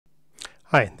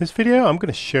Hi, in this video I'm going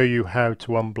to show you how to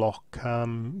unblock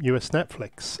US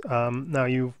Netflix. Now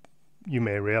you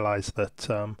may realize that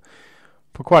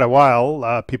for quite a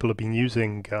while people have been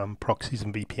using proxies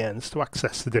and VPNs to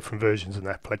access the different versions of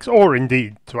Netflix, or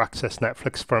indeed to access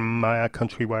Netflix from a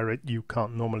country where you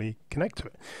can't normally connect to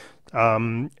it.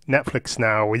 Netflix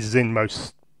now is in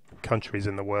most countries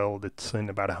in the world. It's in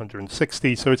about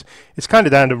 160, so it's kind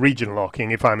of down to region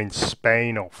locking. If I'm in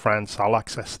Spain or France, I'll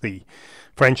access the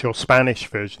French or Spanish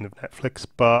version of Netflix,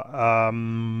 but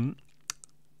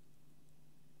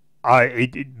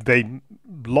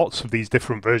lots of these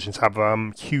different versions have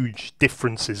huge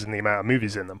differences in the amount of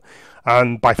movies in them,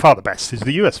 and by far the best is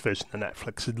the US version of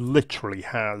Netflix. It literally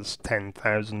has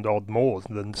 10,000 odd more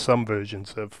than some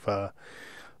versions of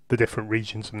the different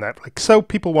regions of Netflix. So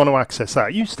people want to access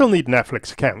that. You still need a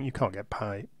Netflix account. You can't get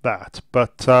by that,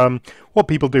 but what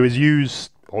people do is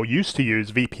use, or used to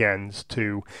use, VPNs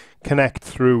to connect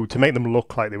through, to make them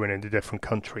look like they went into different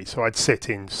countries. So I'd sit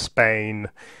in Spain,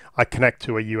 I'd connect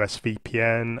to a US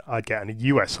VPN, I'd get a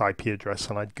US IP address,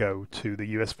 and I'd go to the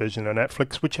US version of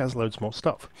Netflix, which has loads more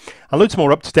stuff, and loads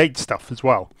more up-to-date stuff as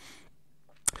well.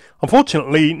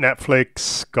 Unfortunately,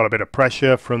 Netflix got a bit of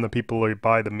pressure from the people who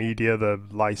buy the media, they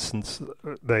license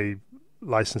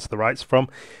the rights from,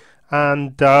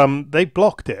 and they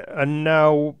blocked it. And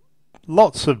now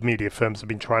lots of media firms have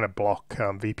been trying to block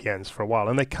VPNs for a while,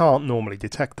 and they can't normally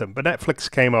detect them. But Netflix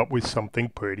came up with something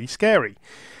pretty scary.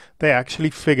 They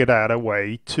actually figured out a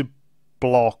way to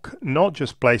block, not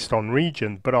just based on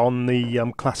region, but on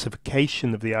the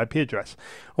classification of the IP address.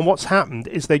 And what's happened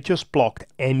is they just blocked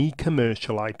any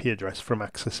commercial IP address from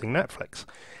accessing Netflix.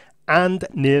 And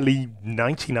nearly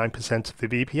 99% of the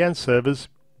VPN servers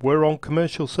were on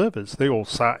commercial servers. They all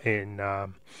sat in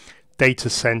data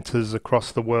centers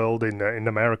across the world, in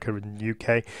America and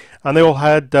UK, and they all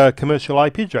had commercial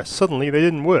IP address. Suddenly they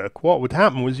didn't work. What would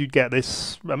happen was you'd get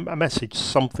this a message,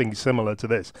 something similar to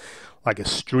this, like a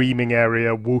streaming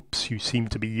area, whoops, you seem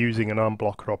to be using an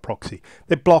unblocker or proxy.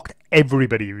 They blocked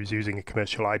everybody who was using a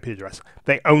commercial IP address.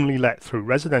 They only let through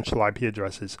residential IP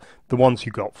addresses, the ones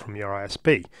you got from your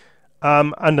ISP,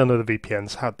 and none of the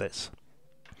VPNs had this.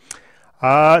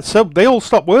 So they all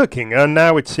stopped working, and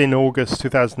now it's in August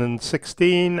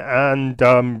 2016, and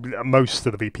most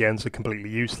of the VPNs are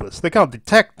completely useless. They can't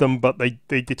detect them, but they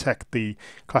detect the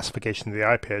classification of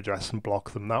the IP address and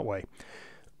block them that way.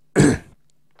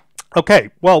 Okay,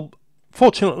 well,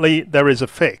 fortunately there is a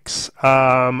fix.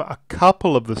 A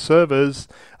couple of the servers,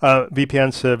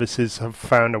 VPN services, have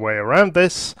found a way around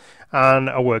this and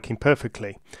are working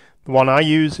perfectly. The one I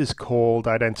use is called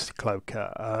Identity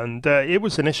Cloaker, and it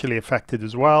was initially affected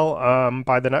as well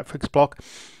by the Netflix block,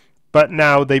 but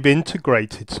now they've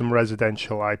integrated some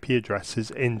residential IP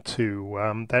addresses into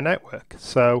their network.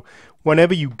 So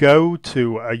whenever you go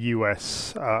to a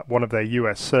US, one of their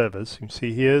US servers, you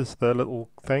see here's the little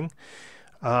thing,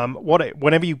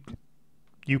 whenever you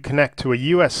connect to a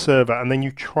US server and then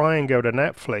you try and go to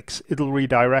Netflix, it'll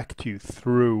redirect you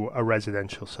through a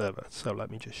residential server. So let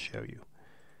me just show you.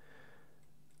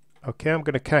 Okay, I'm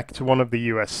going to connect to one of the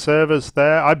US servers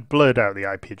there. I blurred out the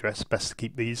IP address, best to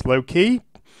keep these low key.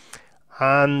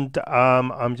 And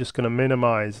I'm just going to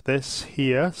minimize this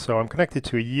here. So I'm connected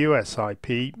to a US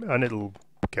IP, and it'll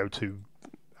go to,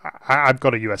 I've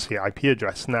got a US IP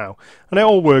address now, and it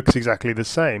all works exactly the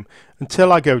same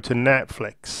until I go to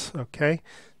Netflix. Okay,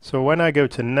 so when I go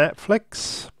to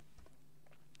Netflix,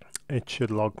 it should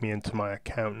log me into my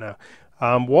account now.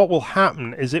 What will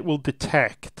happen is it will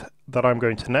detect that I'm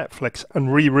going to Netflix and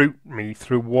reroute me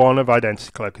through one of Identity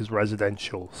Cloaker's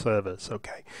residential servers.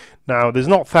 Okay, now there's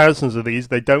not thousands of these.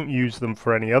 They don't use them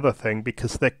for any other thing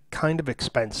because they're kind of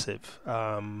expensive,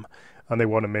 and they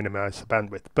want to minimize the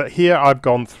bandwidth. But here I've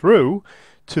gone through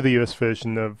to the US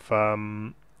version of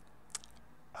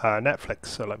Netflix.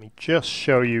 So let me just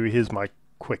show you. Here's my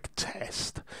quick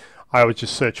test. I would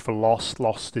just search for Lost.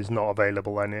 Lost is not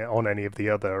available on any of the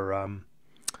other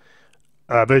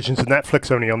versions of Netflix,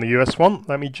 only on the US one.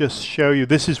 Let me just show you.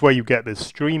 This is where you get this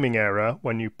streaming error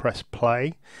when you press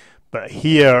play. But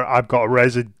here I've got a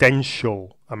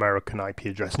residential American IP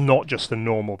address, not just a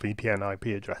normal VPN IP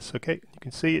address. Okay, you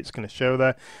can see it's going to show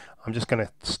there. I'm just going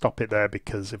to stop it there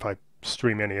because if I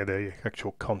stream any of the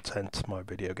actual content, my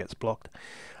video gets blocked.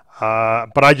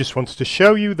 But I just wanted to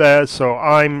show you there. So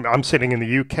I'm sitting in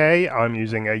the UK. I'm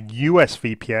using a US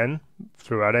VPN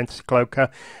through Identity Cloaker,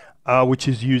 which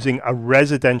is using a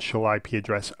residential IP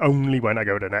address only when I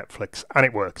go to Netflix, and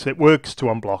it works. It works to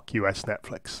unblock US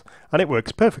Netflix, and it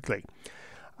works perfectly.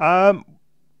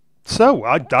 So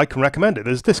I can recommend it.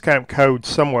 There's a discount code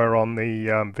somewhere on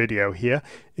the video here.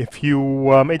 If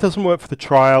you, it doesn't work for the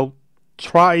trial,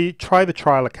 try the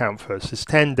trial account first. It's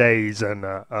 10 days and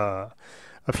a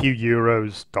few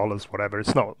euros, dollars, whatever.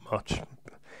 It's not much.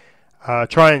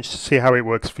 Try and see how it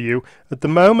works for you. At the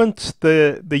moment,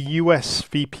 the US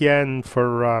VPN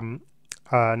for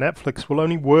Netflix will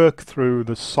only work through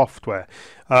the software.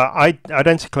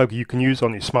 Identicloak you can use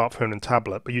on your smartphone and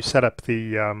tablet, but you set up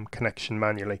the connection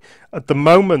manually. At the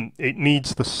moment, it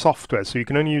needs the software, so you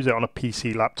can only use it on a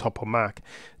PC, laptop, or Mac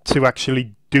to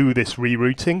actually do this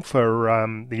rerouting for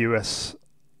the US.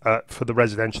 For the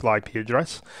residential IP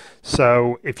address.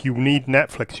 So if you need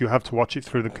Netflix, you have to watch it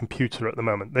through the computer at the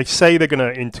moment. They say they're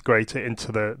going to integrate it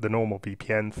into the normal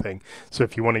VPN thing. So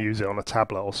if you want to use it on a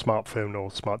tablet or smartphone or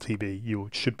smart TV,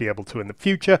 you should be able to in the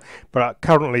future. But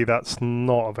currently that's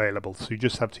not available. So you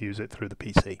just have to use it through the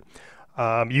PC.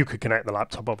 You could connect the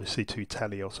laptop obviously to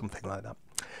telly or something like that.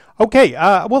 Okay,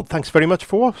 well, thanks very much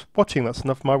for watching. That's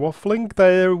enough of my waffling.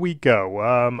 There we go.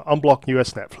 Unblock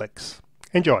US Netflix.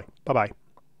 Enjoy. Bye-bye.